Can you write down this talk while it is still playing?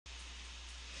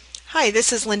Hi,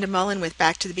 this is Linda Mullen with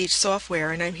Back to the Beach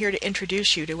Software, and I'm here to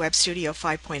introduce you to Web Studio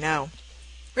 5.0. We're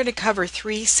going to cover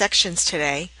three sections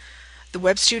today: the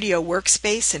Web Studio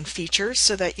workspace and features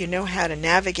so that you know how to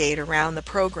navigate around the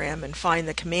program and find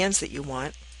the commands that you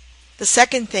want. The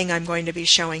second thing I'm going to be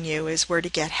showing you is where to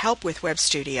get help with Web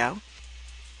Studio.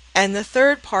 And the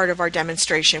third part of our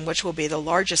demonstration, which will be the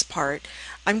largest part,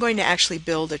 I'm going to actually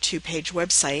build a two-page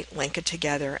website, link it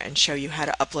together, and show you how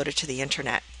to upload it to the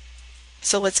internet.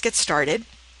 So let's get started.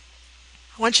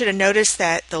 I want you to notice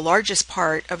that the largest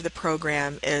part of the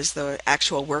program is the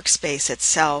actual workspace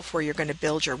itself, where you're going to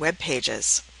build your web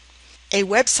pages. A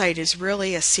website is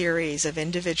really a series of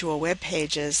individual web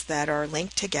pages that are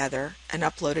linked together and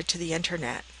uploaded to the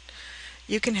internet.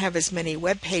 You can have as many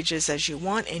web pages as you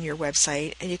want in your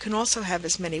website, and you can also have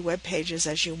as many web pages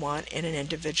as you want in an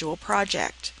individual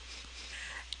project.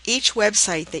 Each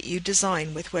website that you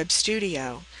design with Web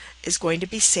Studio is going to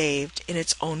be saved in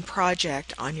its own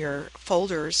project on your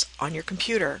folders on your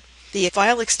computer. The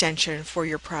file extension for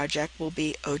your project will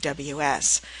be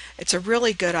OWS. It's a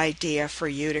really good idea for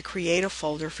you to create a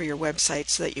folder for your website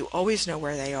so that you always know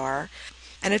where they are.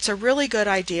 And it's a really good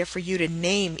idea for you to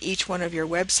name each one of your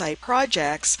website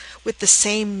projects with the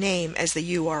same name as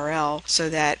the URL so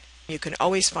that you can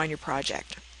always find your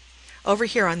project. Over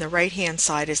here on the right hand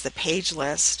side is the page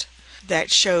list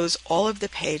that shows all of the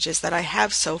pages that I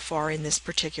have so far in this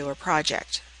particular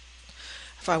project.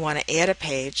 If I want to add a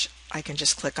page, I can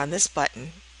just click on this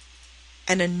button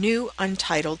and a new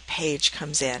untitled page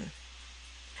comes in.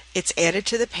 It's added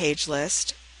to the page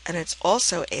list, and it's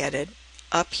also added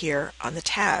up here on the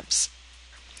tabs.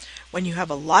 When you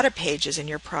have a lot of pages in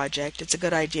your project, it's a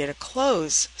good idea to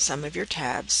close some of your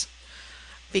tabs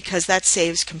because that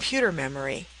saves computer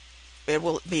memory. It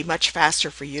will be much faster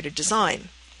for you to design.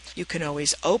 You can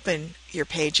always open your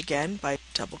page again by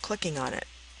double-clicking on it.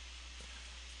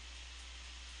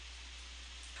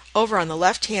 Over on the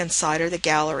left-hand side are the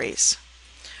galleries.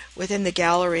 Within the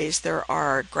galleries there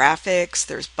are graphics,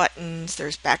 there's buttons,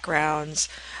 there's backgrounds,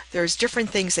 there's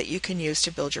different things that you can use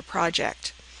to build your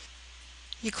project.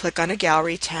 You click on a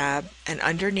gallery tab, and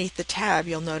underneath the tab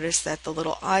you'll notice that the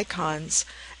little icons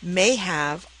may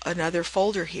have another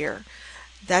folder here.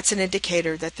 That's an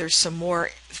indicator that there's some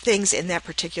more things in that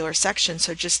particular section,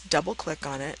 so just double click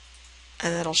on it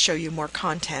and that'll show you more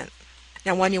content.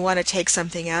 Now when you want to take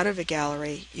something out of a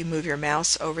gallery, you move your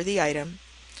mouse over the item,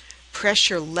 press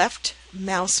your left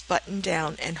mouse button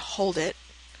down and hold it.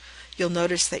 You'll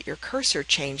notice that your cursor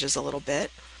changes a little bit.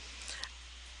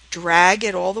 Drag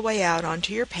it all the way out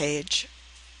onto your page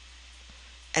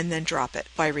and then drop it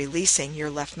by releasing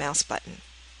your left mouse button.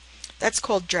 That's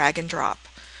called drag and drop.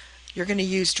 You're going to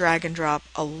use drag and drop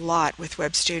a lot with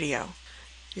Web Studio.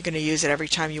 You're going to use it every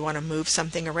time you want to move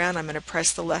something around. I'm going to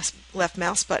press the left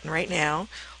mouse button right now,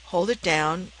 hold it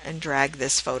down, and drag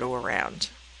this photo around.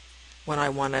 When I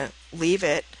want to leave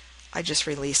it, I just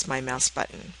release my mouse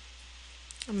button.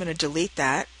 I'm going to delete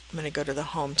that. I'm going to go to the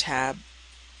Home tab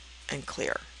and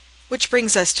clear. Which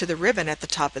brings us to the ribbon at the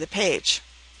top of the page.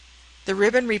 The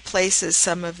ribbon replaces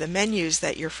some of the menus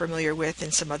that you're familiar with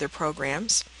in some other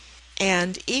programs.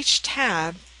 And each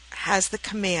tab has the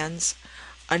commands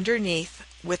underneath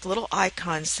with little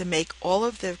icons to make all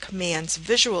of the commands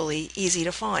visually easy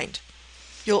to find.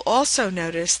 You'll also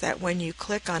notice that when you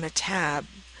click on a tab,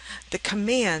 the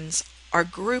commands are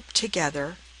grouped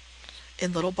together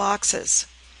in little boxes.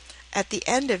 At the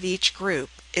end of each group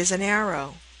is an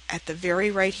arrow at the very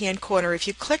right hand corner. If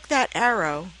you click that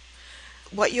arrow,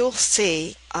 what you'll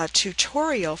see a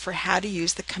tutorial for how to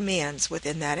use the commands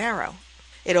within that arrow.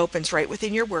 It opens right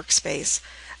within your workspace,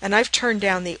 and I've turned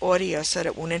down the audio so that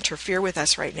it won't interfere with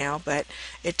us right now, but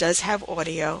it does have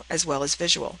audio as well as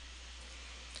visual.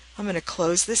 I'm going to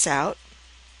close this out.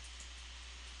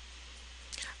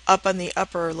 Up on the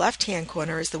upper left hand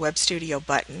corner is the Web Studio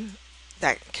button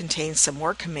that contains some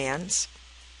more commands,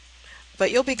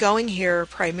 but you'll be going here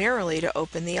primarily to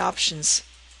open the options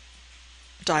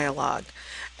dialog,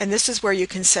 and this is where you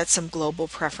can set some global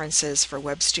preferences for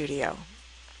Web Studio.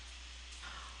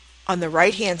 On the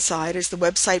right hand side is the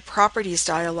website properties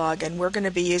dialog, and we're going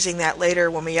to be using that later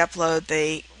when we upload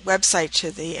the website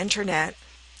to the internet.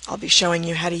 I'll be showing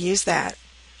you how to use that.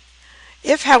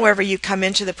 If, however, you come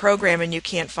into the program and you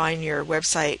can't find your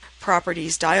website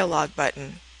properties dialog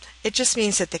button, it just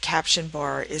means that the caption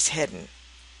bar is hidden.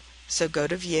 So go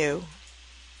to View,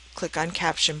 click on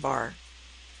Caption Bar,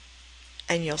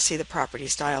 and you'll see the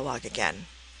properties dialog again.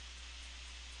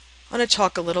 I want to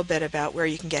talk a little bit about where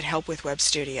you can get help with Web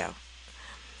Studio.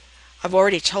 I've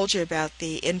already told you about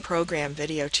the in-program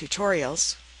video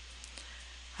tutorials.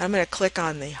 I'm going to click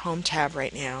on the Home tab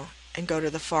right now and go to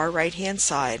the far right hand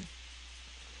side,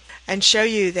 and show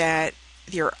you that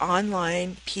your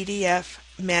online PDF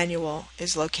manual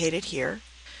is located here.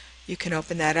 You can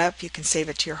open that up, you can save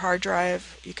it to your hard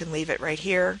drive, you can leave it right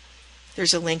here.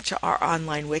 There's a link to our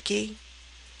online wiki.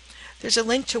 There's a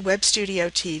link to Web Studio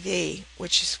TV,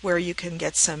 which is where you can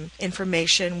get some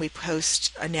information. We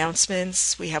post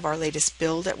announcements. We have our latest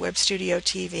build at Web Studio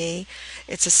TV.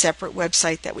 It's a separate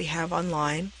website that we have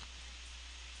online.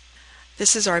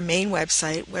 This is our main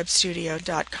website,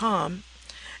 webstudio.com.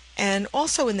 And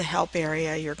also in the help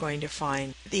area, you're going to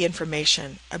find the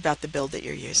information about the build that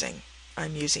you're using.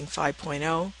 I'm using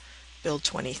 5.0, build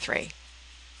 23.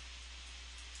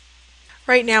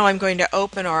 Right now I'm going to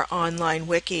open our online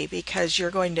wiki because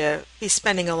you're going to be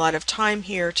spending a lot of time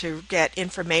here to get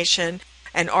information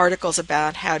and articles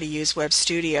about how to use Web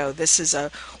Studio. This is a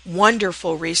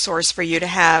wonderful resource for you to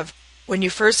have when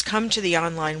you first come to the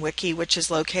online wiki, which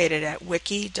is located at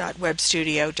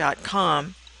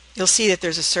wiki.webstudio.com. You'll see that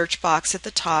there's a search box at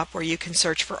the top where you can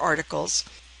search for articles.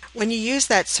 When you use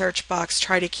that search box,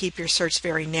 try to keep your search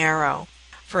very narrow.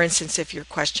 For instance, if your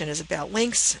question is about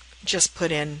links, just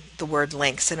put in the word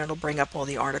links and it'll bring up all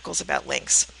the articles about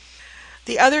links.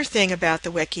 The other thing about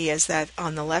the wiki is that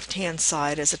on the left-hand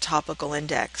side is a topical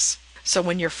index. So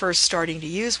when you're first starting to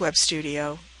use Web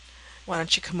Studio, why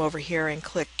don't you come over here and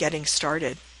click Getting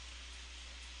Started?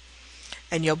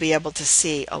 And you'll be able to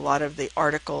see a lot of the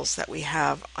articles that we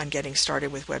have on getting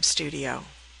started with Web Studio.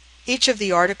 Each of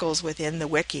the articles within the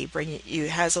wiki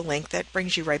has a link that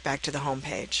brings you right back to the home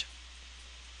page.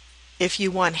 If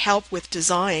you want help with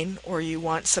design or you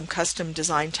want some custom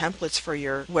design templates for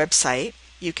your website,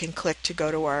 you can click to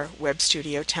go to our Web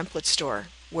Studio template store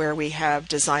where we have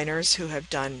designers who have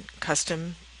done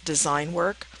custom design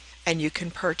work, and you can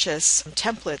purchase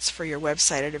templates for your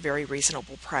website at a very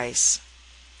reasonable price.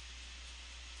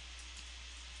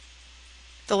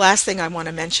 The last thing I want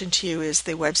to mention to you is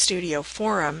the Web Studio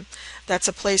forum. That's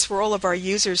a place where all of our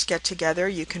users get together.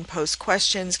 You can post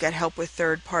questions, get help with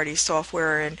third-party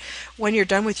software, and when you're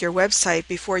done with your website,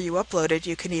 before you upload it,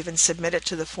 you can even submit it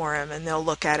to the forum and they'll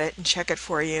look at it and check it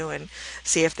for you and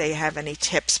see if they have any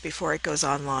tips before it goes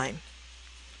online.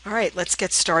 All right, let's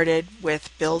get started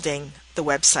with building the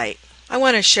website. I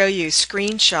want to show you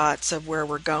screenshots of where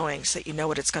we're going so that you know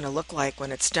what it's going to look like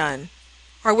when it's done.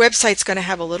 Our website's going to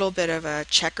have a little bit of a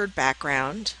checkered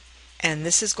background, and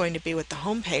this is going to be what the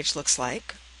home page looks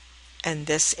like, and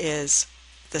this is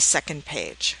the second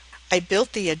page. I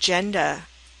built the agenda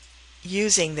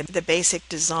using the basic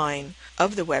design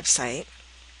of the website,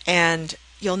 and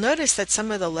you'll notice that some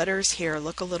of the letters here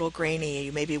look a little grainy.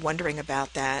 You may be wondering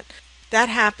about that. That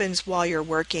happens while you're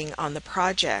working on the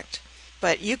project.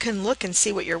 But you can look and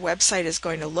see what your website is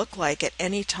going to look like at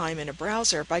any time in a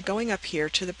browser by going up here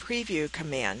to the preview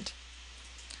command.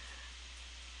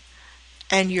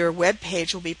 And your web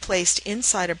page will be placed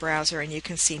inside a browser and you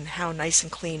can see how nice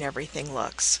and clean everything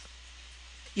looks.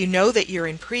 You know that you're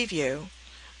in preview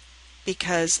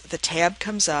because the tab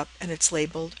comes up and it's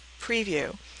labeled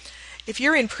preview. If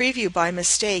you're in preview by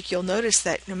mistake, you'll notice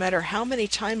that no matter how many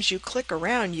times you click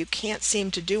around, you can't seem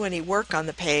to do any work on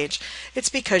the page. It's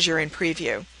because you're in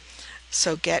preview.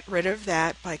 So get rid of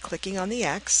that by clicking on the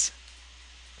X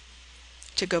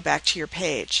to go back to your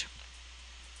page.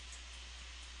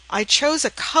 I chose a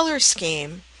color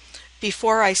scheme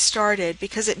before I started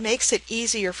because it makes it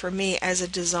easier for me as a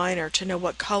designer to know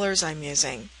what colors I'm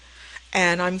using.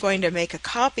 And I'm going to make a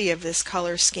copy of this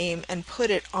color scheme and put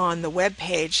it on the web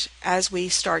page as we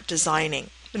start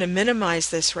designing. I'm going to minimize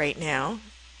this right now,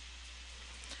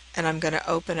 and I'm going to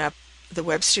open up the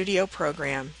Web Studio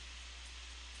program.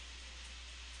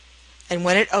 And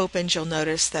when it opens, you'll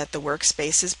notice that the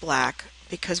workspace is black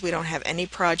because we don't have any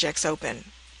projects open.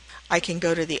 I can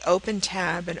go to the Open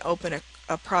tab and open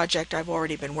a project I've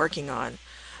already been working on,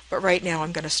 but right now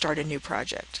I'm going to start a new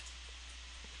project.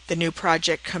 The new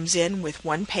project comes in with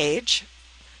one page,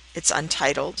 it's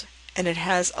untitled, and it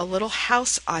has a little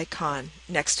house icon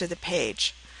next to the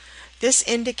page. This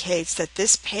indicates that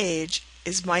this page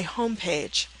is my home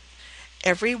page.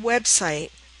 Every website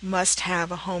must have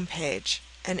a home page,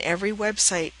 and every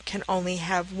website can only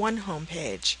have one home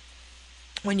page.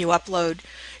 When you upload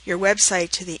your website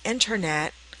to the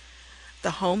internet,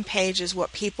 the home page is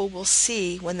what people will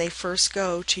see when they first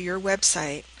go to your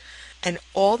website. And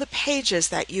all the pages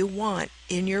that you want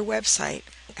in your website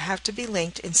have to be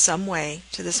linked in some way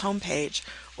to this home page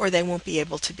or they won't be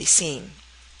able to be seen.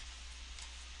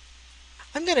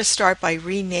 I'm going to start by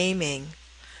renaming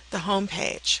the home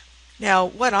page. Now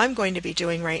what I'm going to be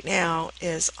doing right now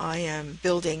is I am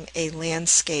building a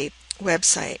landscape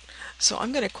website. So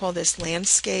I'm going to call this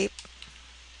Landscape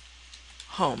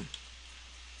Home.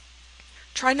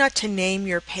 Try not to name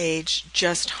your page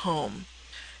just home.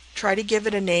 Try to give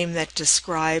it a name that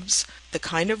describes the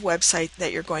kind of website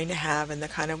that you're going to have and the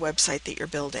kind of website that you're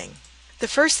building. The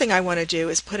first thing I want to do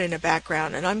is put in a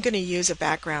background, and I'm going to use a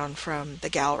background from the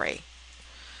gallery.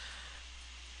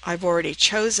 I've already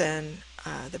chosen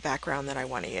the background that I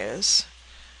want to use.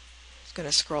 I'm going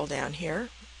to scroll down here,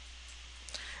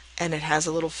 and it has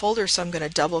a little folder, so I'm going to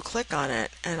double click on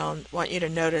it, and I want you to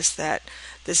notice that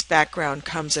this background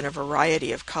comes in a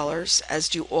variety of colors, as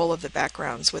do all of the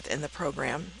backgrounds within the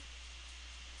program.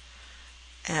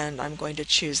 And I'm going to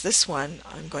choose this one.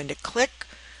 I'm going to click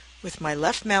with my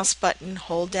left mouse button,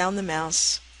 hold down the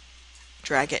mouse,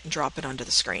 drag it and drop it onto the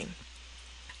screen.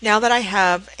 Now that I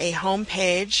have a home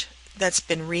page that's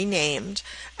been renamed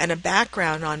and a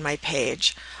background on my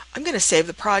page, I'm going to save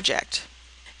the project.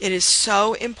 It is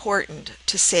so important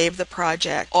to save the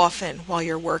project often while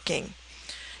you're working.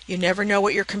 You never know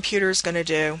what your computer is going to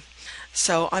do.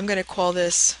 So I'm going to call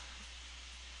this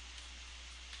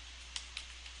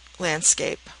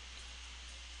landscape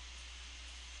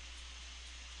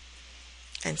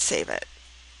and save it.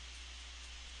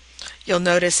 You'll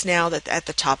notice now that at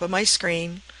the top of my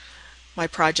screen, my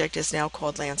project is now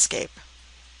called landscape.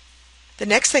 The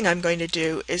next thing I'm going to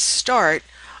do is start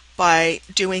by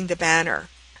doing the banner.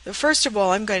 First of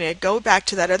all, I'm going to go back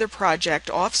to that other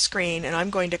project off screen, and I'm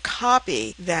going to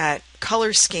copy that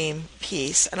color scheme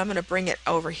piece, and I'm going to bring it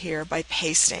over here by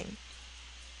pasting.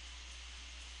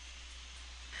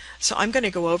 So I'm going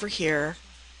to go over here.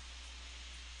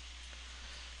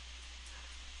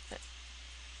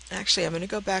 Actually, I'm going to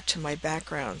go back to my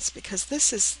backgrounds because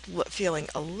this is feeling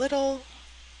a little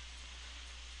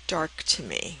dark to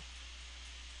me.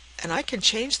 And I can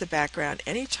change the background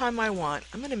anytime I want.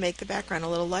 I'm going to make the background a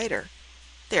little lighter.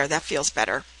 There, that feels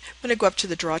better. I'm going to go up to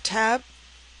the Draw tab.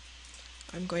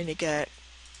 I'm going to get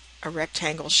a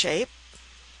rectangle shape.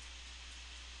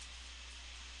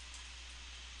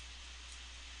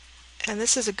 And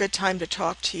this is a good time to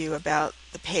talk to you about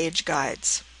the page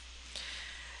guides.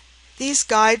 These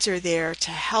guides are there to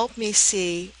help me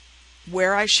see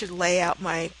where I should lay out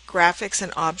my graphics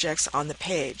and objects on the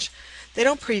page. They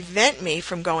don't prevent me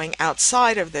from going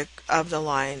outside of the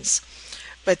lines,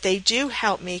 but they do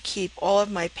help me keep all of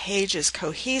my pages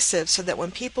cohesive so that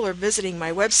when people are visiting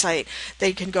my website,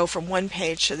 they can go from one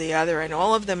page to the other and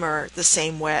all of them are the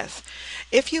same width.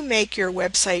 If you make your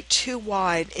website too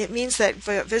wide, it means that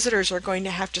visitors are going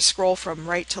to have to scroll from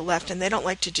right to left, and they don't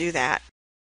like to do that.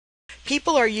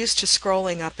 People are used to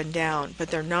scrolling up and down, but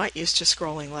they're not used to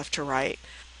scrolling left to right.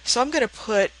 So I'm going to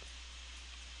put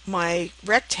my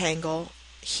rectangle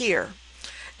here.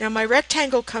 Now my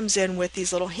rectangle comes in with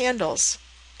these little handles.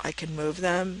 I can move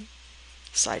them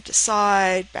side to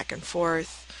side, back and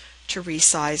forth to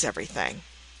resize everything.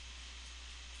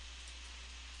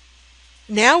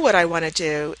 Now what I want to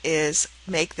do is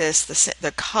make this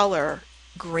the color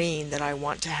green that I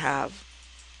want to have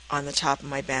on the top of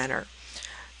my banner.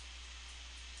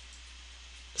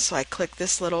 So I click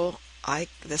this little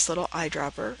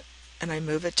eyedropper and I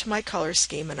move it to my color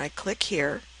scheme and I click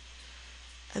here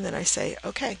and then I say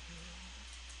OK.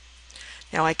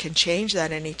 Now I can change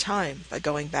that any time by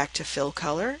going back to fill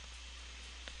color,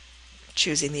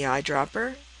 choosing the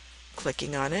eyedropper,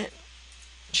 clicking on it,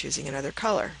 choosing another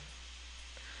color.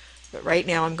 But right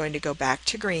now I'm going to go back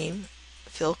to green,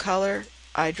 fill color,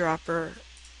 eyedropper,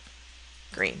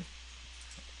 green.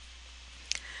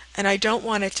 And I don't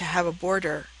want it to have a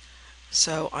border,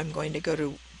 so I'm going to go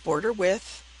to border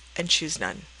width and choose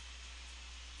none.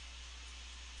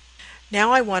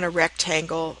 Now I want a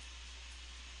rectangle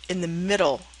in the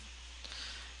middle,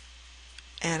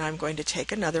 and I'm going to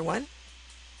take another one,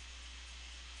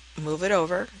 move it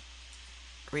over,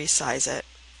 resize it.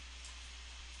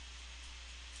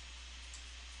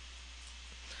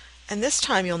 And this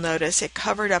time you'll notice it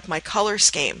covered up my color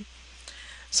scheme.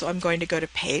 So I'm going to go to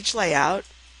Page Layout,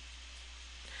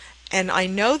 and I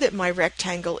know that my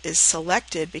rectangle is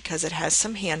selected because it has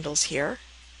some handles here,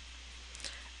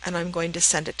 and I'm going to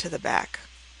send it to the back.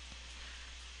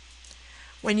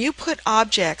 When you put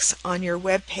objects on your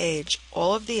web page,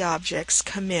 all of the objects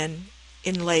come in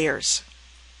layers.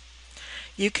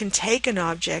 You can take an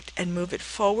object and move it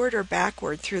forward or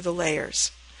backward through the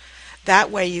layers.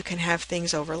 That way you can have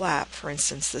things overlap. For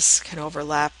instance, this can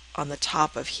overlap on the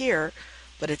top of here,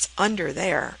 but it's under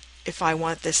there. If I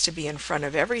want this to be in front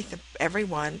of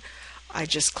everyone, I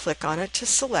just click on it to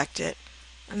select it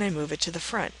and I move it to the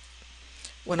front.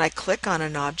 When I click on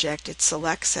an object, it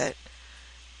selects it.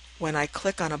 When I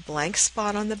click on a blank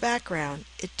spot on the background,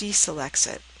 it deselects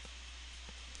it.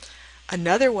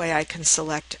 Another way I can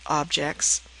select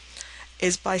objects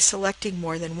is by selecting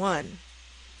more than one.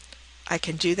 I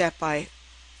can do that by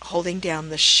holding down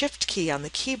the Shift key on the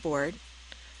keyboard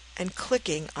and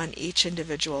clicking on each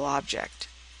individual object.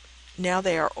 Now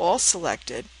they are all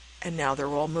selected, and now they're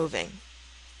all moving.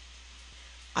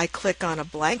 I click on a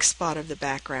blank spot of the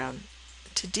background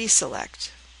to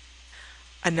deselect.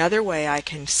 Another way I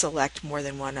can select more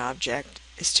than one object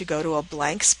is to go to a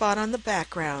blank spot on the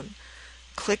background,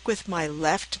 click with my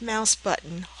left mouse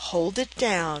button, hold it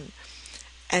down,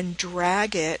 and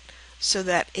drag it so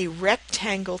that a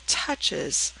rectangle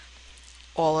touches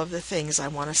all of the things I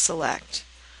want to select.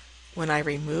 When I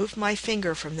remove my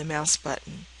finger from the mouse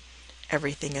button,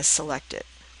 everything is selected.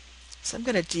 So I'm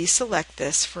going to deselect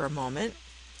this for a moment,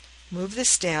 move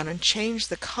this down, and change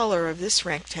the color of this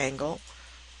rectangle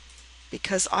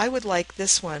because I would like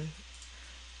this one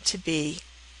to be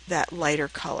that lighter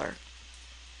color.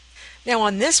 Now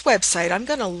on this website, I'm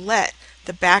going to let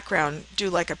the background do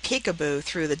like a peekaboo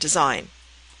through the design.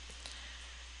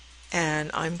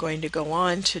 And I'm going to go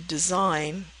on to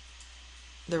design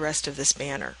the rest of this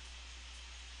banner.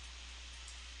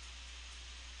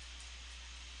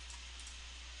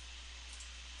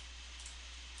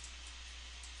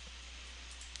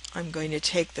 I'm going to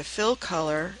take the fill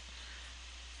color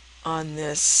on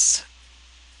this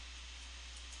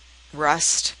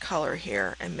rust color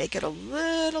here and make it a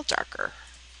little darker.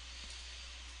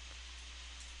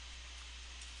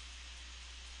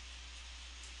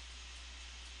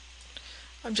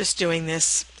 I'm just doing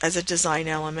this as a design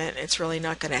element. It's really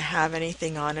not going to have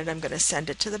anything on it. I'm going to send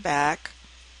it to the back,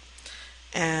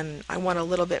 and I want a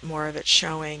little bit more of it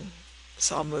showing,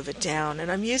 so I'll move it down,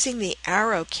 and I'm using the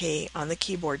arrow key on the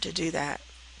keyboard to do that.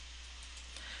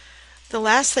 The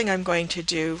last thing I'm going to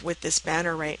do with this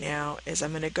banner right now is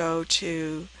I'm going to go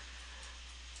to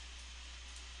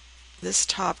this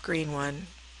top green one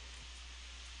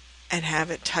and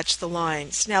have it touch the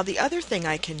lines. Now the other thing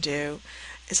I can do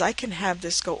is I can have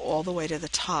this go all the way to the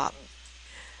top.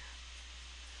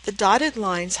 The dotted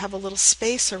lines have a little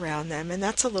space around them, and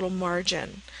that's a little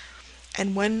margin.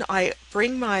 And when I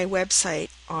bring my website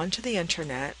onto the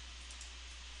internet,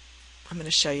 I'm going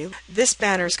to show you, this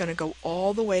banner is going to go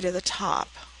all the way to the top.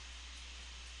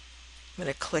 I'm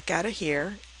going to click out of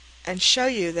here and show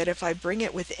you that if I bring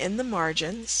it within the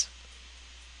margins,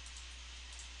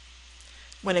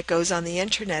 when it goes on the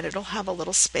internet, it'll have a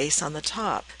little space on the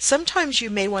top. Sometimes you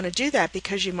may want to do that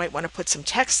because you might want to put some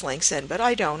text links in, but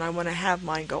I don't. I want to have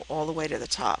mine go all the way to the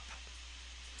top.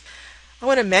 I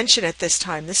want to mention at this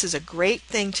time, this is a great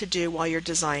thing to do while you're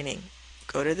designing.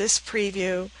 Go to this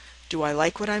preview. Do I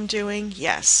like what I'm doing?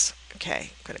 Yes. Okay,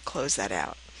 I'm going to close that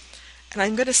out. And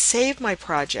I'm going to save my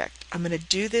project. I'm going to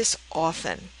do this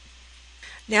often.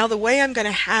 Now the way I'm going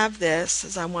to have this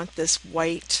is I want this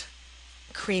white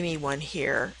creamy one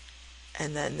here,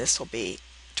 and then this will be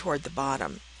toward the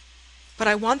bottom. But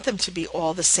I want them to be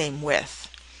all the same width,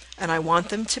 and I want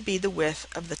them to be the width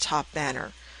of the top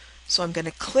banner. So I'm going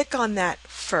to click on that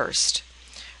first.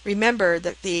 Remember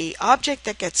that the object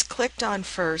that gets clicked on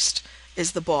first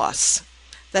is the boss.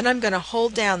 Then I'm going to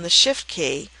hold down the Shift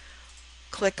key,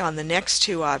 click on the next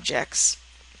two objects,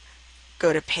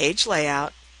 go to Page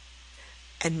Layout,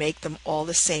 and make them all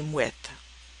the same width.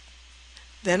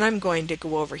 Then I'm going to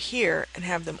go over here and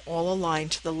have them all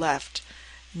aligned to the left.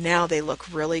 Now they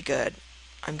look really good.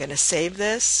 I'm going to save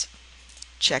this,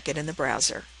 check it in the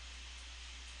browser.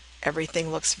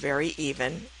 Everything looks very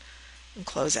even, and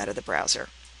close out of the browser.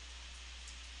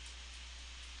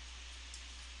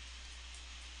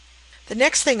 The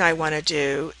next thing I want to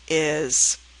do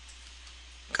is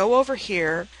go over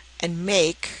here and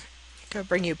make, I'll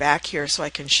bring you back here so I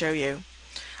can show you.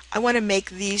 I want to make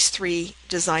these three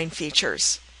design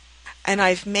features, and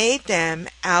I've made them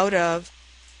out of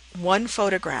one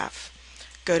photograph.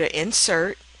 Go to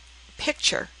Insert,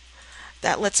 Picture.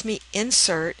 That lets me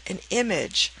insert an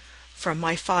image from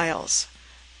my files.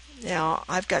 Now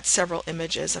I've got several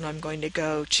images, and I'm going to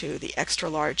go to the extra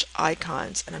large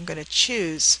icons, and I'm going to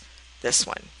choose this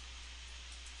one.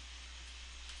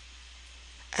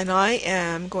 And I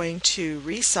am going to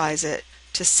resize it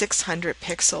to 600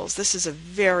 pixels. This is a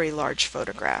very large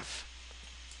photograph.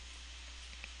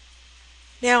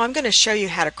 Now I'm going to show you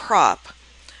how to crop.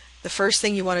 The first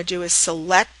thing you want to do is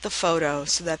select the photo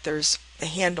so that the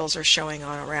handles are showing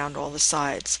on around all the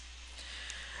sides.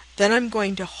 Then I'm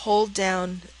going to hold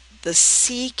down the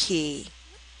C key,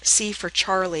 C for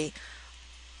Charlie,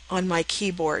 on my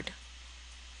keyboard.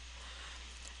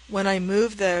 When I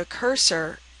move the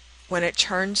cursor, when it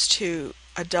turns to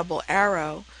a double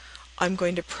arrow, I'm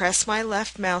going to press my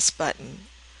left mouse button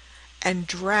and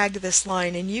drag this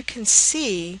line, and you can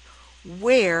see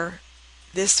where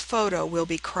this photo will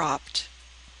be cropped.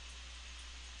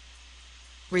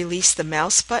 release the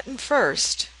mouse button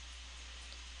first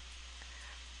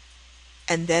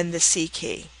and then the C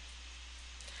key.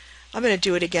 I'm going to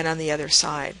do it again on the other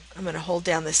side. I'm going to hold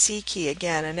down the C key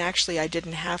again, and actually I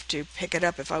didn't have to pick it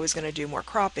up if I was going to do more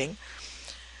cropping.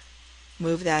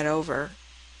 Move that over.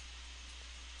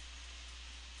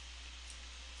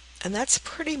 And that's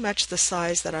pretty much the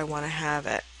size that I want to have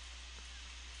it.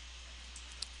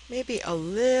 Maybe a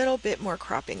little bit more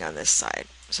cropping on this side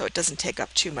so it doesn't take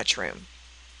up too much room.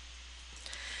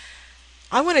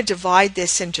 I want to divide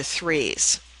this into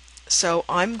threes. So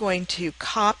I'm going to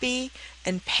copy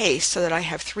and paste so that I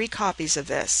have 3 copies of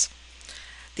this.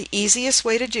 The easiest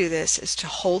way to do this is to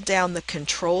hold down the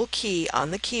Control key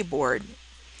on the keyboard,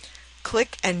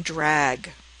 click and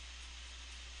drag,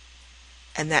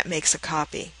 and that makes a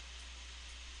copy.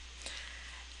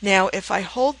 Now if I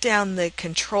hold down the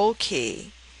Control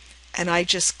key and I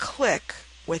just click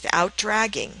without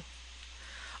dragging,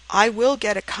 I will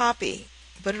get a copy,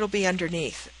 but it'll be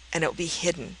underneath and it'll be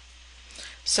hidden.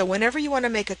 So whenever you want to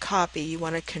make a copy, you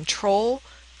want to Control,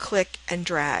 click, and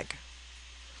drag.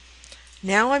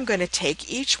 Now I'm going to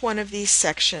take each one of these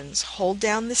sections, hold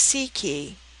down the C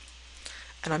key,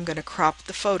 and I'm going to crop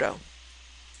the photo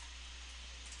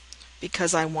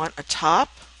because I want a top,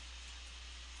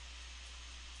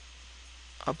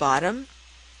 a bottom,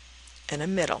 and a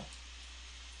middle.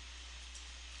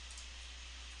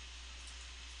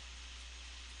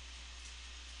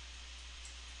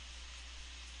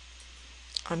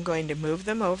 I'm going to move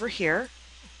them over here,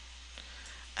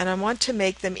 and I want to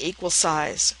make them equal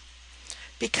size.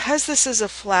 Because this is a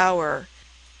flower,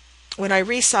 when I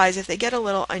resize, if they get a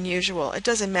little unusual, it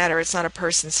doesn't matter, it's not a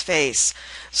person's face.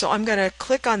 So I'm going to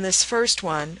click on this first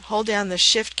one, hold down the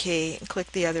Shift key, and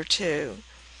click the other 2.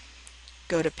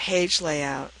 Go to Page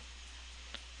Layout,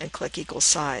 and click Equal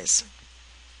Size.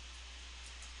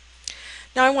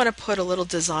 Now I want to put a little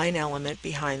design element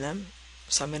behind them.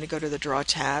 So I'm going to go to the Draw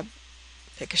tab,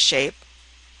 pick a shape,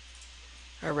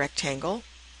 a rectangle,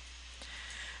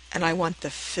 and I want the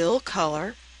fill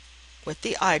color with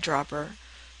the eyedropper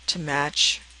to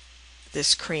match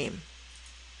this cream.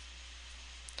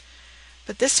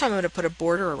 But this time I'm going to put a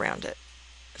border around it.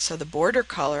 So the border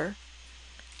color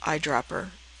eyedropper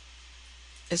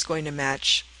is going to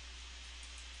match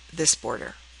this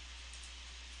border.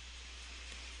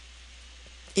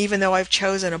 Even though I've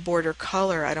chosen a border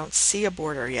color, I don't see a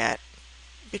border yet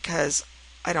because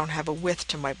I don't have a width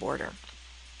to my border.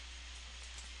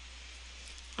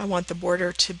 I want the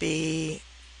border to be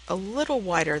a little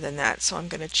wider than that, so I'm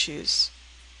going to choose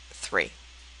 3.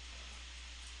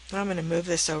 Now I'm going to move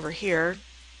this over here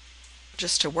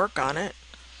just to work on it,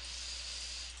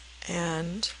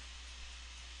 and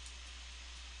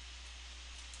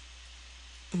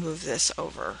move this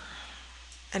over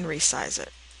and resize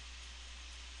it.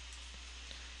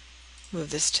 Move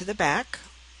this to the back.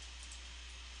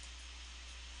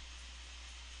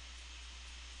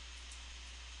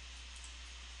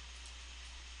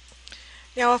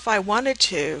 Now if I wanted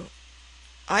to,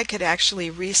 I could actually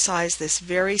resize this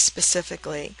very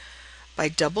specifically by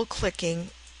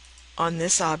double-clicking on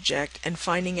this object and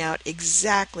finding out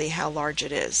exactly how large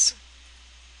it is.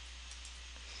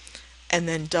 And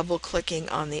then double-clicking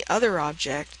on the other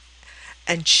object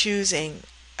and choosing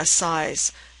a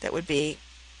size that would be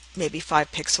maybe 5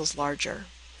 pixels larger.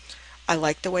 I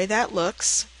like the way that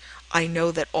looks. I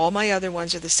know that all my other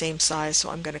ones are the same size, so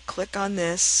I'm going to click on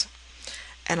this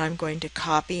and I'm going to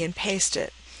copy and paste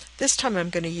it. This time I'm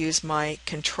going to use my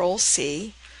Control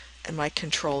C and my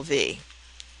Control V.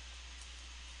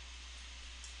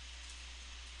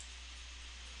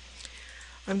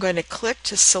 I'm going to click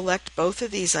to select both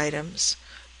of these items,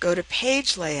 go to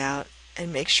Page Layout,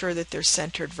 and make sure that they're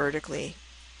centered vertically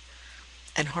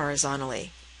and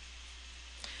horizontally.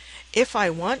 If I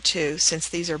want to, since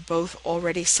these are both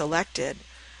already selected,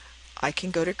 I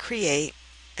can go to Create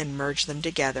and merge them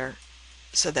together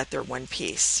so that they're one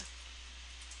piece.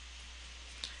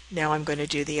 Now I'm going to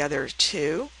do the other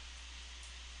 2.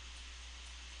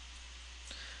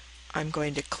 I'm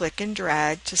going to click and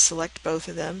drag to select both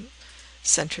of them,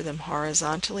 center them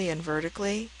horizontally and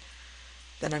vertically.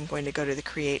 Then I'm going to go to the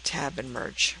Create tab and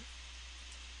merge.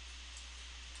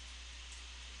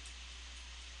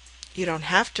 You don't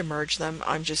have to merge them,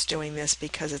 I'm just doing this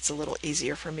because it's a little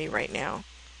easier for me right now.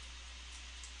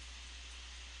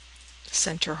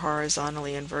 Center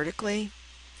horizontally and vertically,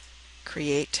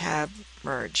 Create tab,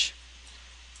 merge,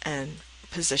 and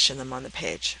position them on the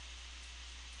page.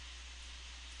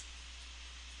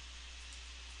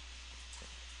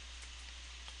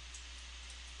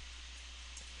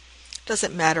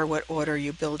 Doesn't matter what order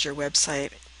you build your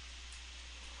website.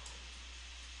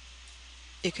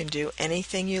 You can do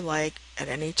anything you like at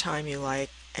any time you like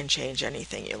and change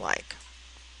anything you like.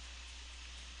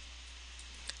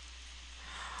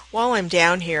 While I'm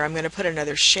down here, I'm going to put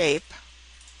another shape,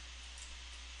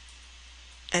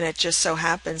 and it just so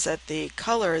happens that the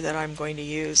color that I'm going to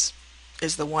use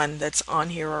is the one that's on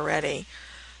here already,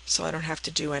 so I don't have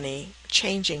to do any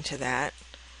changing to that.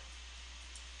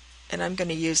 And I'm going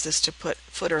to use this to put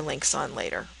footer links on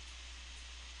later,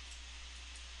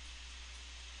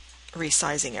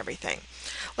 resizing everything.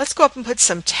 Let's go up and put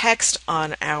some text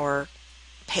on our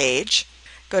page.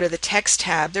 Go to the text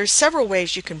tab. There's several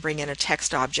ways you can bring in a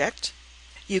text object.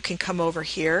 You can come over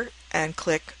here and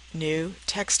click New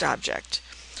Text Object,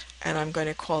 and I'm going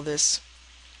to call this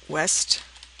West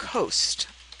Coast.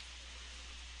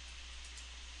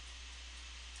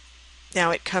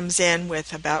 Now it comes in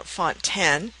with about font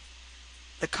 10.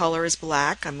 The color is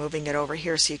black. I'm moving it over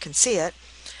here so you can see it.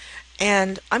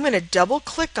 And I'm going to double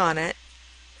click on it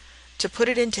to put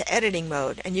it into editing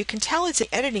mode. And you can tell it's in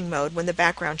editing mode when the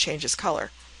background changes color.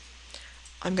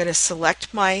 I'm going to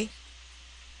select my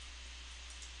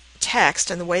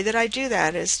text, and the way that I do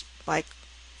that is by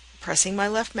pressing my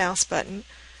left mouse button,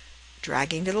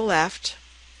 dragging to the left,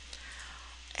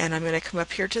 and I'm going to come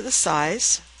up here to the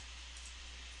size.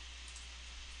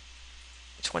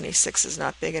 26 is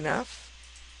not big enough.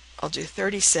 I'll do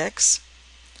 36,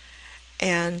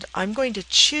 and I'm going to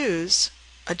choose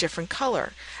a different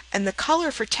color. And the color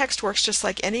for text works just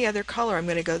like any other color. I'm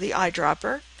going to go to the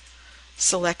eyedropper,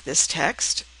 select this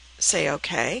text, say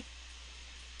OK,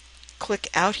 click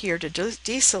out here to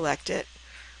deselect it,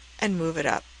 and move it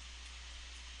up.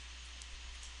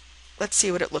 Let's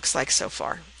see what it looks like so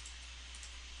far.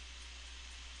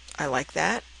 I like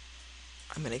that.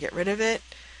 I'm going to get rid of it.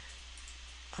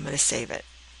 I'm going to save it.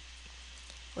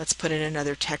 Let's put in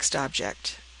another text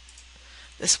object.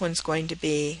 This one's going to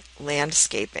be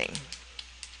landscaping.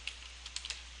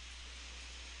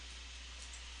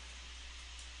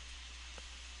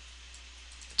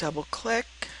 Double click,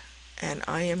 and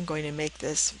I am going to make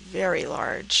this very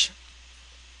large.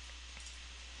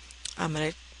 I'm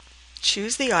going to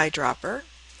choose the eyedropper,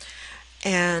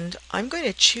 and I'm going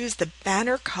to choose the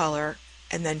banner color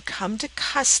and then come to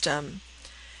custom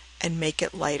and make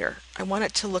it lighter. I want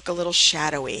it to look a little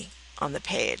shadowy on the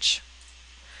page.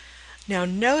 Now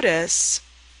notice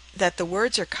that the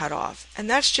words are cut off, and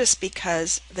that's just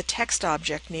because the text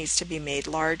object needs to be made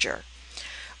larger.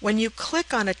 When you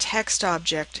click on a text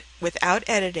object without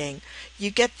editing, you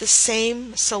get the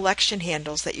same selection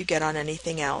handles that you get on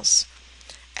anything else.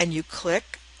 And you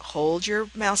click, hold your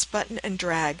mouse button and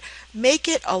drag. Make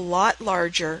it a lot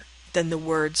larger than the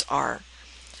words are.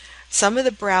 Some of the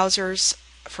browsers,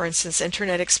 for instance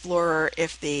Internet Explorer,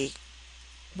 if the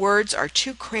words are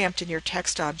too cramped in your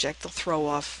text object, they'll throw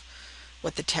off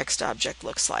what the text object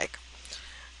looks like.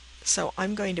 So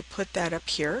I'm going to put that up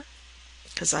here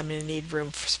because I'm going to need room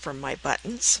for my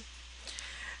buttons.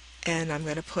 And I'm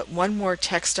going to put one more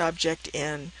text object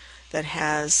in that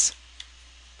has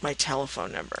my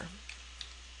telephone number.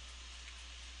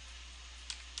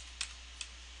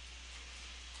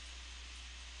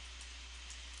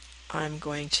 I'm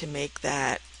going to make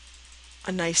that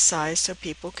a nice size so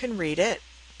people can read it.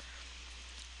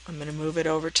 I'm going to move it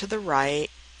over to the right,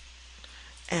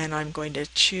 and I'm going to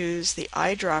choose the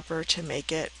eyedropper to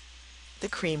make it the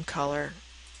cream color,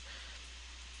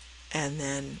 and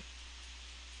then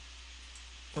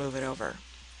move it over.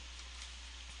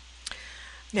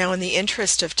 Now, in the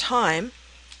interest of time,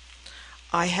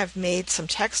 I have made some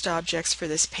text objects for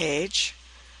this page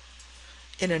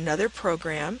in another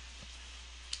program,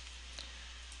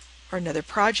 or another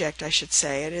project I should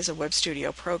say. It is a Web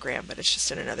Studio program, but it's just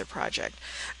in another project.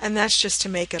 And that's just to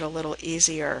make it a little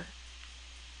easier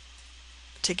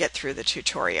to get through the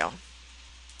tutorial.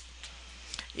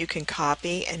 You can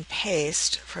copy and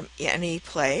paste from any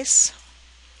place.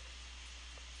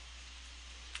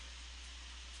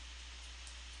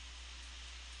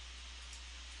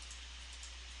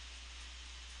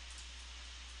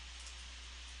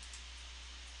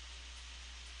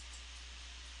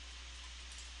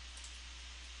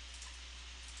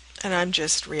 And I'm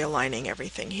just realigning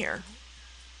everything here.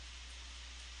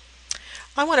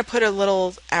 I want to put a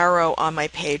little arrow on my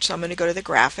page, so I'm going to go to the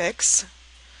graphics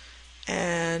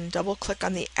and double click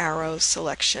on the arrow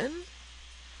selection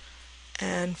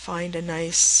and find a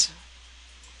nice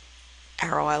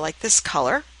arrow. I like this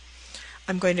color.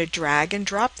 I'm going to drag and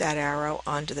drop that arrow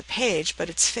onto the page, but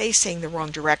it's facing the wrong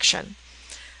direction.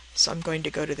 So I'm going to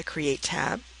go to the Create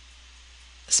tab,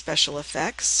 Special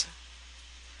Effects,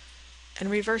 and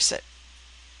reverse it.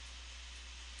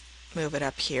 Move it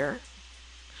up here.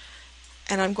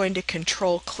 And I'm going to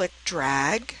Control-Click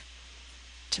Drag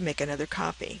to make another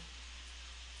copy.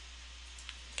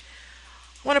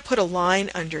 I want to put a line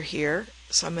under here,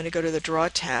 so I'm going to go to the Draw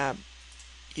tab,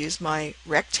 use my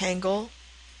rectangle.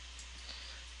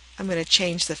 I'm going to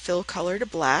change the fill color to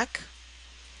black,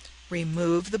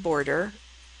 remove the border,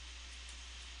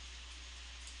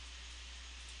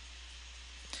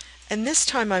 and this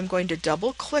time I'm going to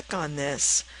double click on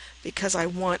this because I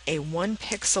want a 1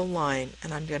 pixel line,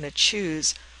 and I'm going to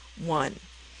choose 1.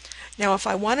 Now if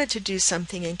I wanted to do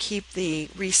something and keep the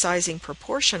resizing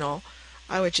proportional,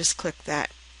 I would just click that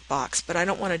box, but I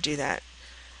don't want to do that.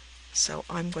 So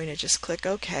I'm going to just click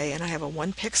OK, and I have a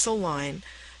 1 pixel line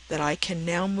that I can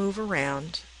now move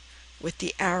around with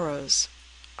the arrows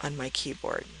on my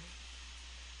keyboard.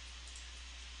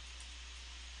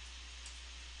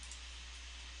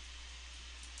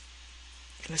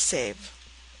 I'm going to save.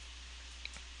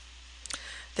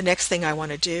 The next thing I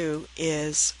want to do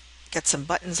is get some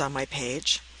buttons on my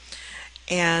page,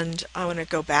 and I want to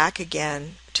go back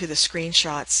again to the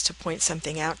screenshots to point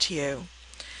something out to you.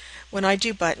 When I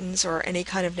do buttons or any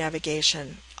kind of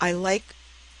navigation, I like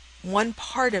one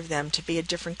part of them to be a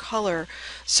different color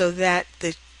so that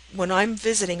when I'm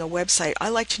visiting a website, I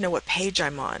like to know what page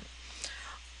I'm on.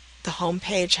 The home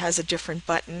page has a different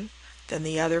button than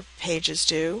the other pages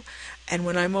do, and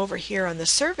when I'm over here on the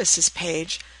services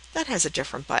page, that has a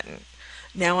different button.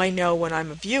 Now I know when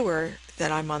I'm a viewer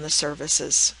that I'm on the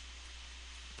services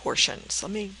portion. So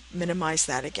let me minimize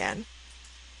that again.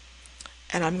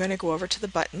 And I'm going to go over to the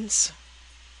buttons,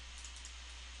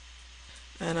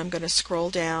 and I'm going to scroll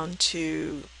down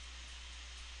to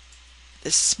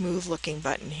this smooth looking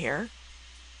button here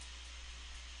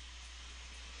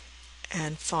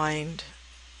and find,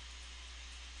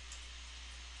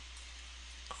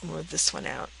 I'll move this one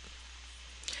out.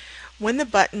 When the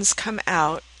buttons come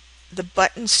out, the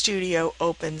Button Studio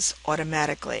opens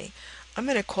automatically. I'm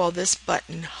going to call this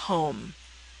button Home.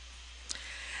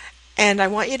 And I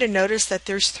want you to notice that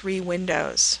there's 3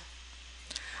 windows.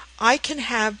 I can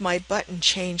have my button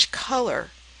change color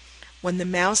when the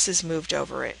mouse is moved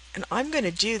over it. And I'm going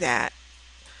to do that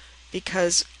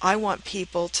because I want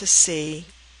people to see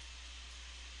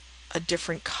a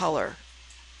different color.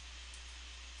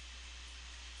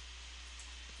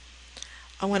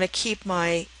 I want to keep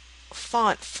my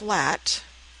font flat,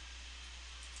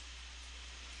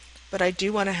 but I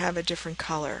do want to have a different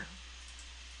color.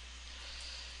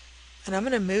 And I'm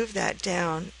going to move that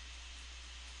down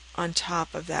on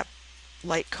top of that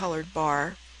light colored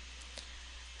bar,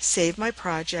 save my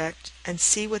project, and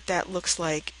see what that looks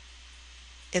like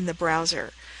in the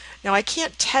browser. Now I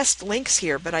can't test links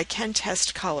here, but I can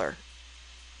test color.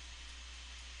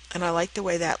 And I like the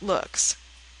way that looks.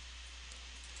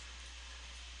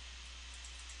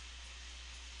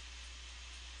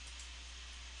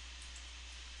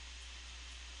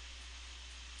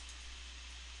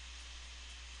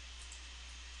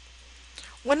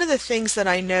 One of the things that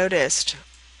I noticed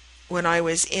when I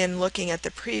was in looking at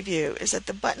the preview is that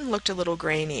the button looked a little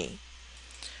grainy.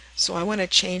 So I want to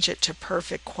change it to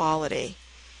perfect quality.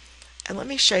 And let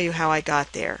me show you how I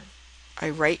got there. I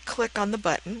right click on the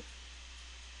button,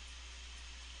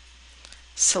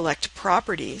 select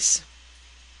Properties,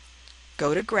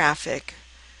 go to Graphic,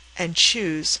 and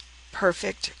choose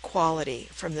Perfect Quality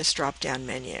from this drop-down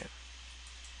menu.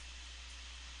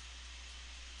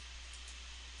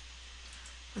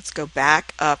 Let's go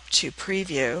back up to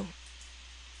Preview,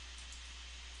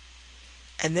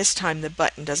 and this time the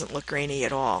button doesn't look grainy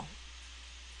at all.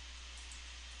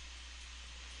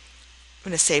 I'm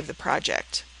going to save the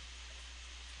project.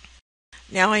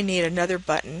 Now I need another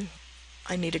button.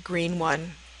 I need a green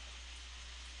one.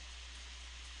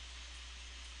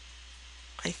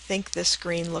 I think this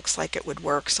green looks like it would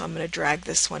work, so I'm going to drag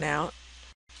this one out.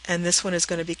 And this one is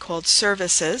going to be called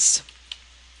Services.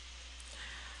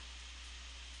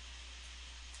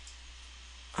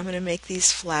 I'm going to make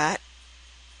these flat.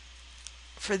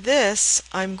 For this,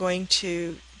 I'm going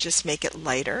to just make it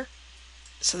lighter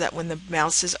so that when the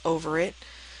mouse is over it,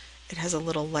 it has a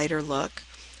little lighter look.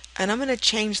 And I'm going to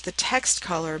change the text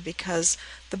color because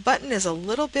the button is a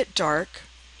little bit dark,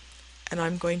 and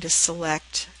I'm going to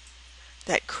select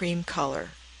that cream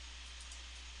color.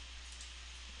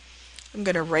 I'm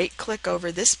going to right click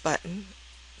over this button,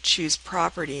 choose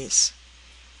Properties,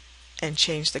 and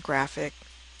change the graphic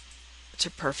to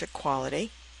perfect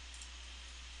quality.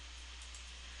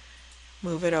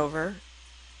 Move it over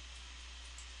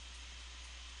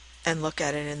and look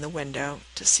at it in the window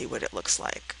to see what it looks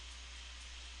like.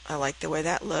 I like the way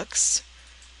that looks.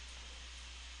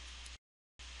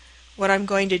 What I'm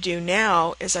going to do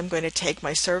now is I'm going to take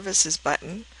my Services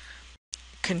button,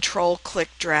 Control click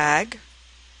drag,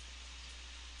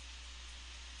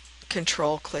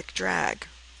 Control click drag.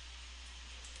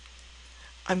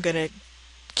 I'm going to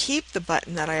keep the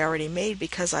button that I already made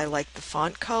because I like the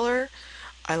font color.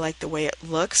 I like the way it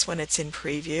looks when it's in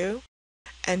preview.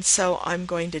 And so I'm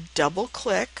going to double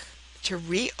click to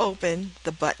reopen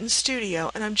the Button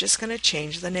Studio, and I'm just going to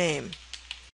change the name.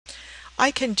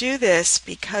 I can do this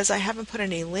because I haven't put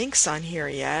any links on here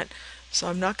yet, so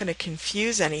I'm not going to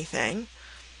confuse anything.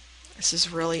 This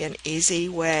is really an easy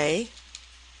way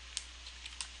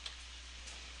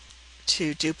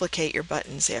to duplicate your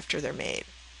buttons after they're made.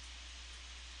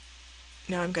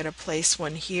 Now I'm going to place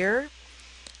one here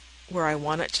where I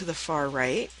want it to the far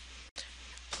right,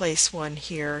 place one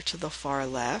here to the far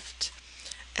left,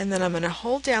 and then I'm going to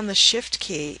hold down the Shift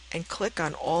key and click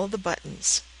on all the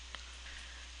buttons.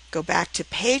 Go back to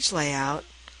Page Layout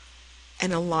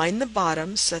and align the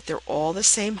bottoms so that they're all the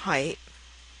same height,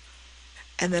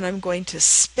 and then I'm going to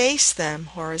space them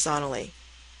horizontally.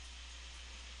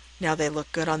 Now they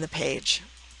look good on the page.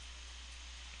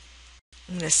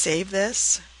 I'm going to save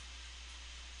this,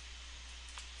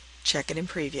 check it in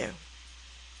preview.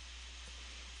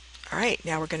 Alright,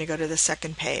 now we're going to go to the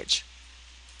second page.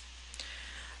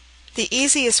 The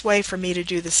easiest way for me to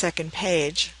do the second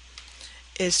page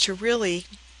is to really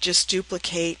just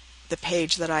duplicate the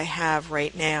page that I have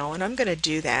right now, and I'm going to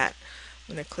do that.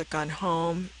 I'm going to click on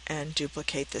Home and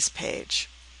duplicate this page.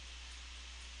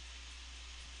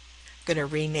 I'm going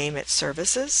to rename it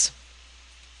Services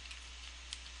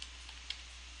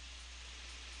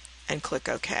and click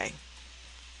OK.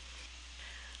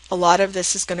 A lot of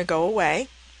this is going to go away,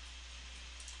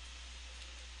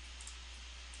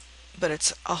 but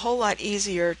it's a whole lot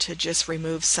easier to just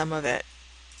remove some of it.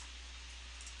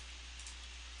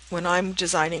 When I'm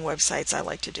designing websites, I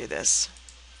like to do this.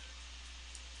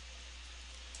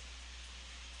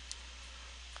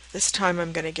 This time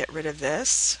I'm going to get rid of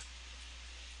this.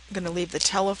 I'm going to leave the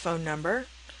telephone number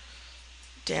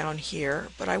down here,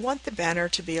 but I want the banner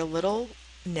to be a little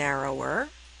narrower.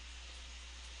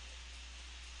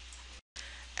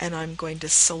 And I'm going to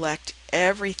select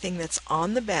everything that's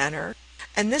on the banner.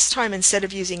 And this time, instead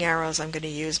of using arrows, I'm going to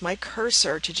use my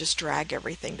cursor to just drag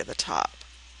everything to the top.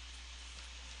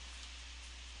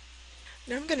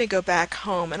 Now I'm going to go back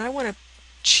home, and I want to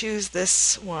choose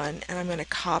this one, and I'm going to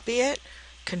copy it,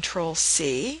 Control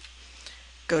C,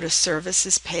 go to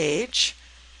Services page,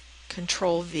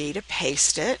 Control V to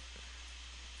paste it.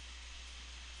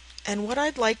 And what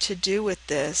I'd like to do with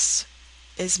this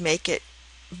is make it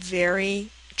very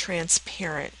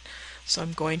transparent. So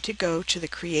I'm going to go to the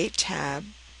Create tab,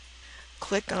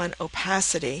 click on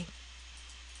Opacity,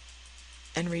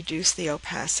 and reduce the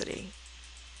opacity.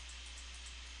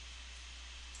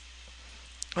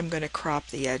 I'm going to crop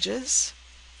the edges.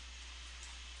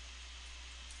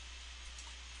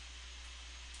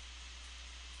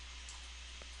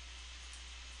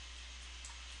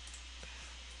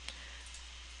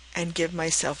 And give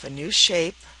myself a new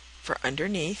shape for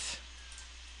underneath.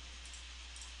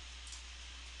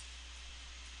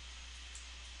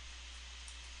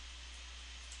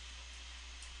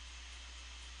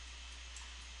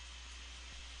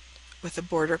 With a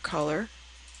border color.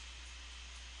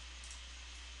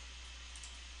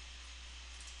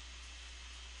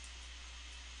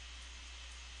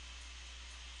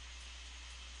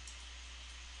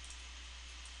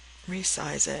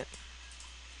 Resize it.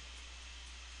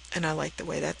 And I like the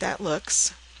way that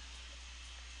looks.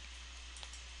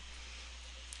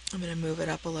 I'm going to move it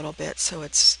up a little bit so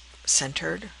it's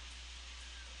centered.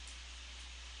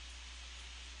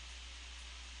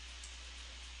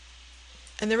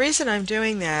 And the reason I'm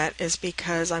doing that is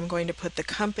because I'm going to put the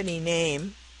company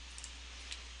name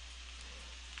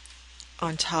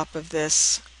on top of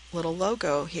this little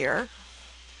logo here.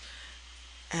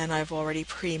 And I've already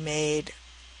pre-made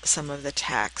some of the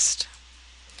text.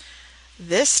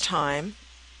 This time,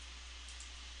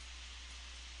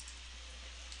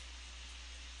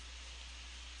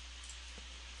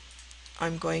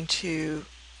 I'm going to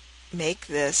make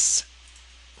this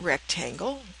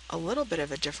rectangle a little bit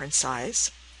of a different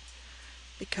size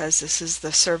because this is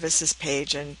the services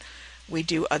page and we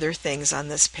do other things on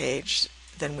this page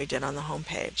than we did on the home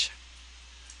page.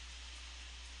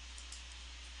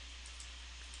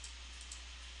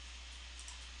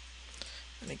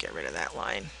 I'm going to get rid of that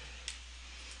line.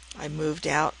 I moved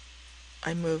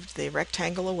the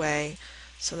rectangle away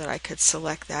so that I could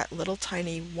select that little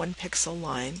tiny 1 pixel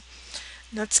line.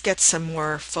 Let's get some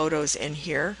more photos in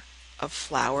here of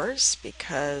flowers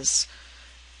because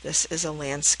this is a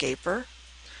landscaper.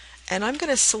 And I'm going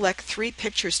to select 3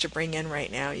 pictures to bring in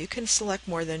right now. You can select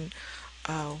more than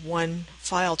one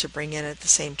file to bring in at the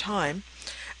same time.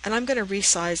 And I'm going to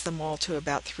resize them all to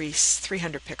about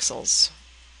 300 pixels.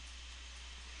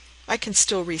 I can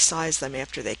still resize them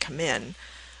after they come in,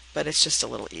 but it's just a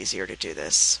little easier to do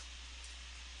this.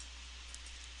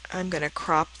 I'm going to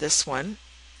crop this one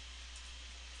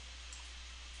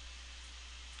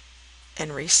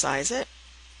and resize it.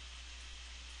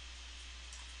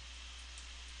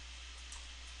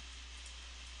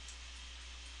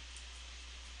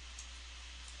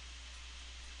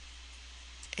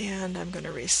 And I'm going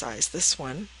to resize this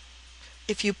one.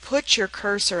 If you put your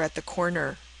cursor at the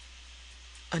corner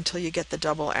until you get the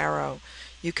double arrow,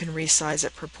 you can resize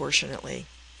it proportionately.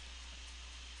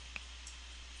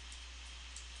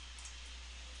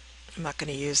 I'm not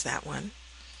going to use that one.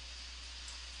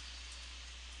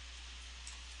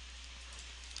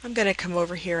 I'm going to come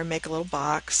over here and make a little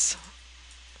box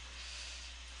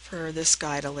for this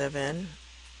guy to live in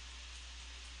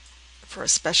for a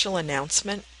special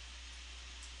announcement.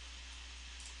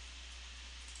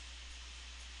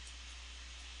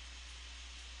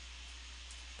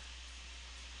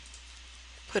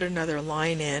 Put another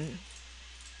line in.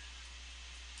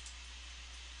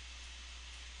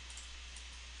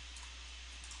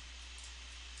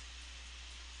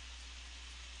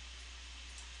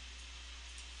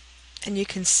 And you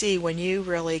can see when you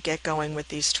really get going with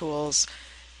these tools,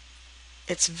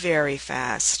 it's very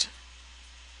fast.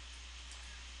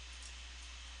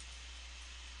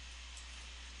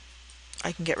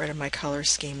 I can get rid of my color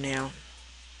scheme now.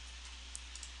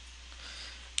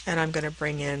 And I'm going to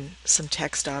bring in some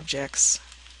text objects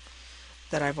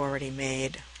that I've already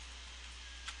made.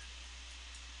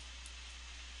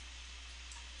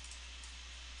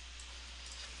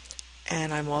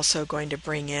 And I'm also going to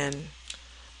bring in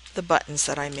the buttons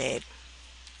that I made.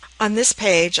 On this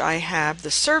page I have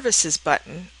the Services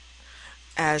button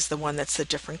as the one that's a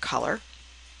different color.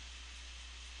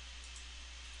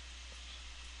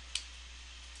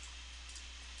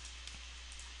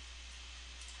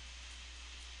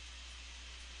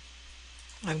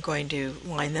 I'm going to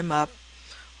line them up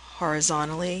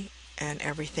horizontally, and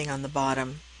everything on the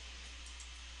bottom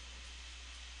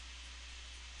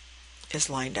is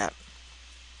lined up.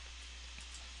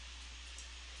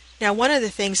 Now, one of the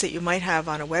things that you might have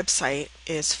on a website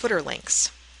is footer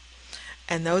links.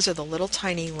 And those are the little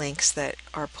tiny links that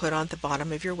are put on the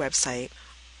bottom of your website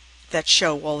that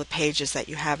show all the pages that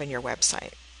you have in your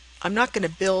website. I'm not going to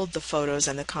build the photos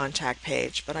and the contact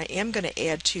page, but I am going to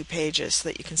add 2 pages so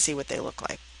that you can see what they look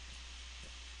like.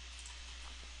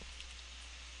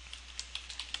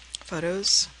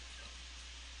 Photos,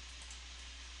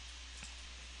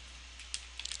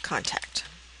 contact.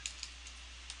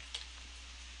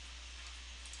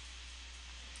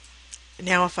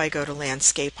 Now if I go to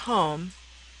Landscape Home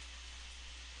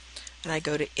and I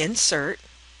go to Insert,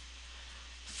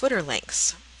 Footer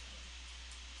Links,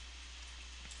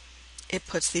 it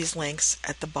puts these links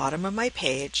at the bottom of my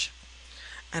page,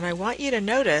 and I want you to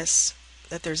notice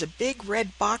that there's a big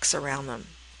red box around them.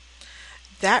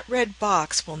 That red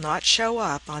box will not show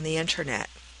up on the internet.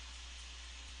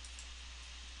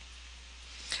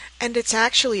 And it's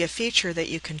actually a feature that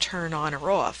you can turn on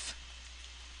or off.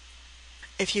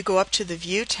 If you go up to the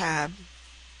View tab,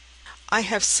 I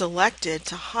have selected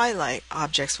to highlight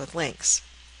objects with links.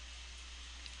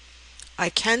 I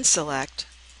can select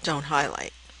Don't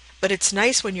Highlight, but it's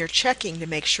nice when you're checking to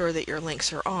make sure that your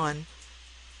links are on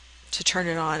to turn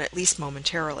it on at least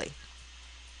momentarily.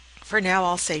 For now,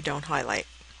 I'll say Don't Highlight.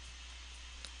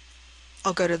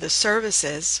 I'll go to the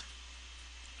Services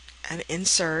and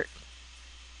insert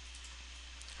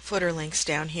footer links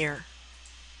down here.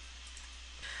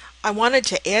 I wanted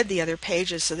to add the other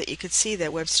pages so that you could see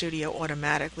that Web Studio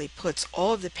automatically puts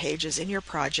all of the pages in your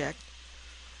project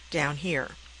down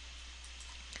here.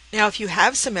 Now if you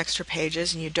have some extra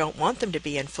pages and you don't want them to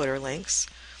be in footer links,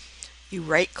 you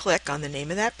right-click on the name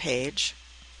of that page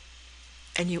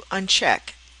and you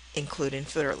uncheck Include in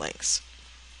Footer Links.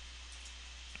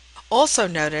 Also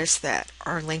notice that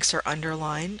our links are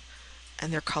underlined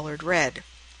and they're colored red.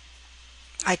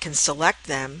 I can select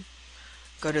them,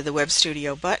 go to the Web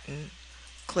Studio button,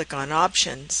 click on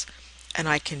Options, and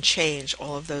I can change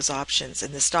all of those options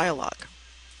in this dialog.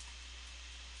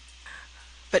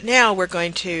 But now we're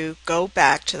going to go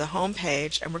back to the home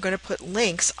page and we're going to put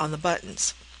links on the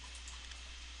buttons.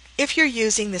 If you're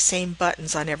using the same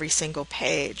buttons on every single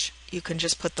page, you can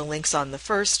just put the links on the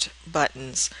first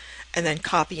buttons and then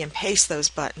copy and paste those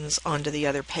buttons onto the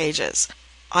other pages.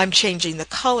 I'm changing the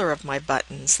color of my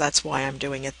buttons, that's why I'm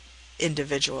doing it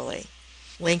individually.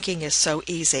 Linking is so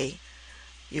easy.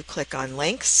 You click on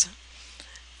Links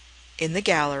in the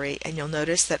gallery and you'll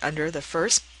notice that under the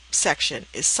first section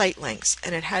is Site Links,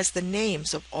 and it has the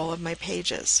names of all of my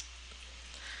pages.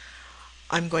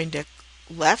 I'm going to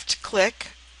left click,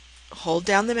 hold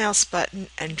down the mouse button,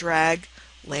 and drag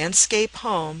Landscape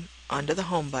Home onto the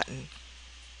Home button.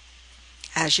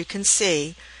 As you can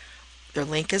see, the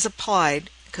link is applied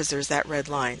because there's that red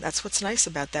line. That's what's nice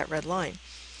about that red line.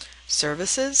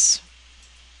 Services,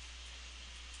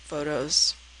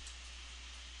 Photos,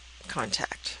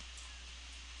 Contact.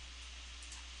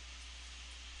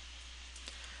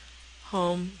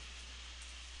 Home,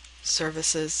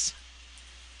 Services,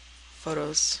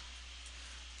 Photos,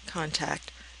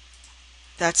 Contact.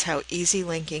 That's how easy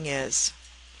linking is.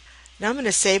 Now I'm going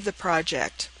to save the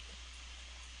project.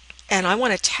 And I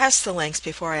want to test the links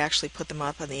before I actually put them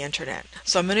up on the internet.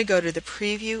 So I'm going to go to the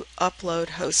Preview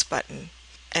Upload Host button.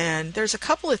 And there's a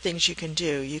couple of things you can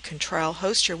do. You can trial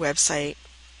host your website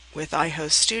with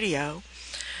iHost Studio,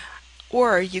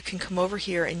 or you can come over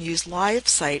here and use Live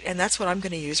Site, and that's what I'm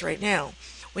going to use right now.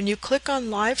 When you click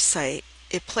on Live Site,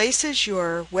 it places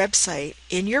your website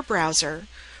in your browser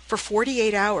for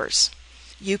 48 hours.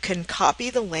 You can copy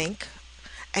the link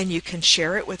and you can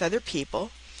share it with other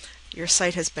people. Your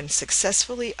site has been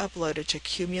successfully uploaded to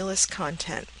Cumulus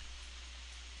Content.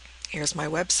 Here's my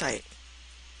website.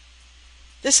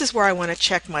 This is where I want to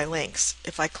check my links.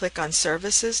 If I click on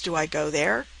Services, do I go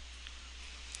there?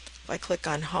 If I click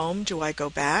on Home, do I go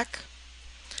back?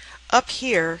 Up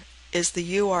here is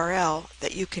the URL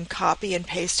that you can copy and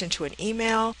paste into an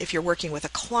email. If you're working with a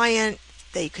client,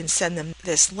 they can send them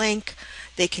this link.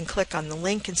 They can click on the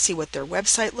link and see what their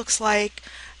website looks like.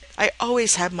 I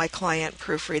always have my client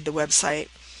proofread the website.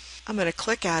 I'm going to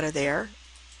click out of there,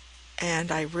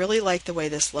 and I really like the way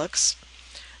this looks,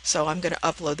 so I'm going to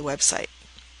upload the website.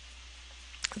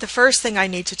 The first thing I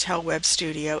need to tell Web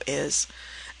Studio is,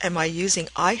 am I using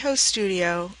iHost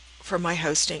Studio for my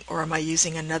hosting, or am I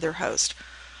using another host?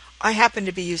 I happen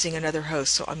to be using another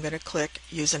host, so I'm going to click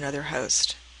Use Another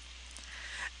Host.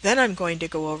 Then I'm going to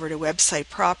go over to Website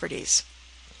Properties.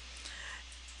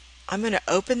 I'm going to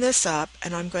open this up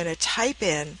and I'm going to type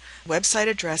in website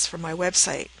address for my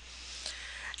website.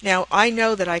 Now I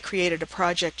know that I created a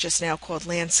project just now called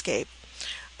Landscape,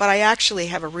 but I actually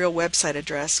have a real website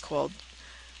address called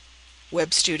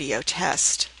Web Studio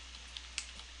Test.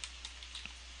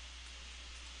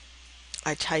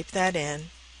 I type that in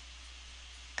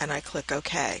and I click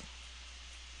OK.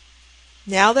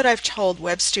 Now that I've told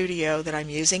Web Studio that I'm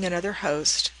using another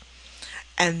host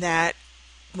and that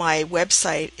my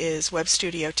website is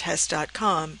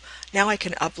webstudiotest.com, now I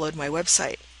can upload my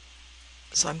website.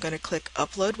 So I'm going to click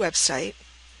Upload Website,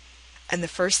 and the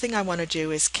first thing I want to do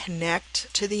is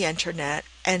connect to the internet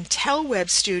and tell Web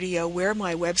Studio where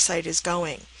my website is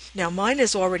going. Now mine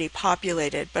is already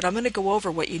populated, but I'm going to go over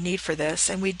what you need for this,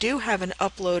 and we do have an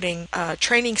uploading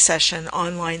training session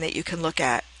online that you can look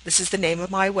at. This is the name of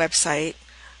my website.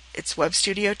 It's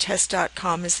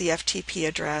webstudiotest.com is the FTP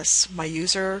address. My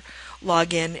user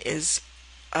login is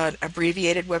an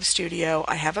abbreviated Web Studio.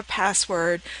 I have a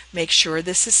password. Make sure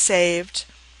this is saved.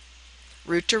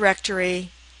 Root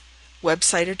directory,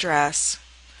 website address,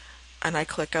 and I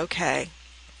click OK.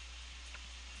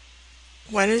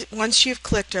 Once you've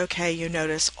clicked OK, you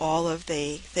notice all of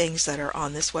the things that are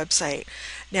on this website.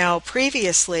 Now,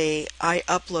 previously, I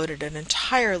uploaded an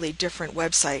entirely different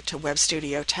website to Web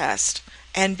Studio Test.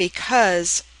 And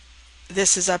because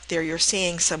this is up there, you're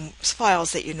seeing some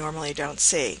files that you normally don't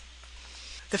see.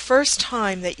 The first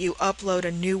time that you upload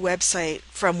a new website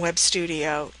from Web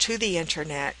Studio to the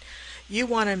internet, you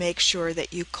want to make sure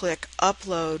that you click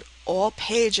Upload All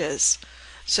Pages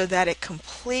so that it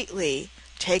completely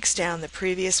takes down the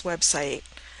previous website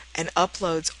and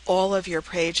uploads all of your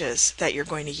pages that you're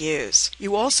going to use.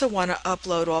 You also want to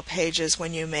upload all pages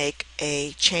when you make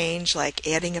a change, like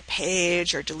adding a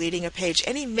page or deleting a page.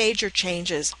 Any major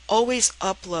changes, always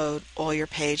upload all your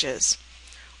pages.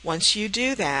 Once you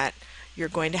do that, you're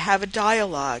going to have a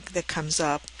dialog that comes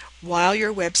up while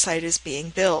your website is being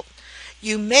built.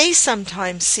 You may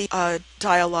sometimes see a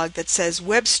dialog that says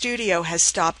Web Studio has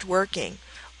stopped working.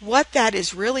 What that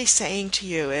is really saying to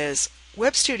you is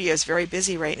Web Studio is very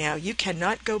busy right now. You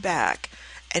cannot go back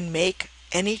and make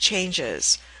any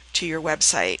changes to your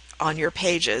website on your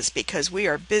pages because we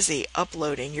are busy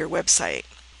uploading your website.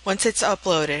 Once it's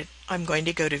uploaded, I'm going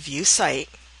to go to View Site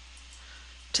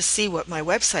to see what my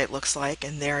website looks like,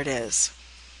 and there it is.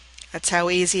 That's how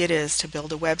easy it is to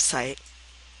build a website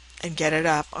and get it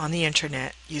up on the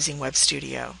internet using Web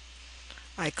Studio.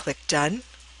 I click Done,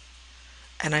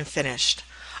 and I'm finished.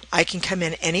 I can come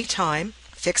in anytime,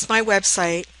 fix my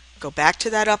website, go back to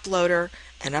that uploader,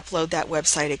 and upload that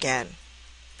website again.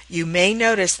 You may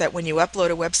notice that when you upload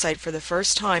a website for the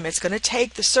first time, it's going to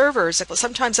take the servers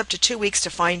sometimes up to 2 weeks to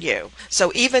find you. So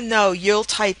even though you'll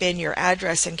type in your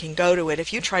address and can go to it,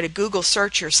 if you try to Google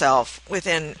search yourself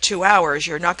within 2 hours,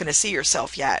 you're not going to see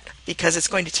yourself yet because it's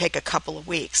going to take a couple of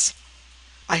weeks.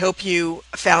 I hope you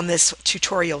found this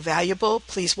tutorial valuable.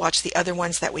 Please watch the other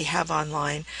ones that we have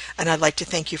online, and I'd like to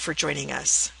thank you for joining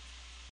us.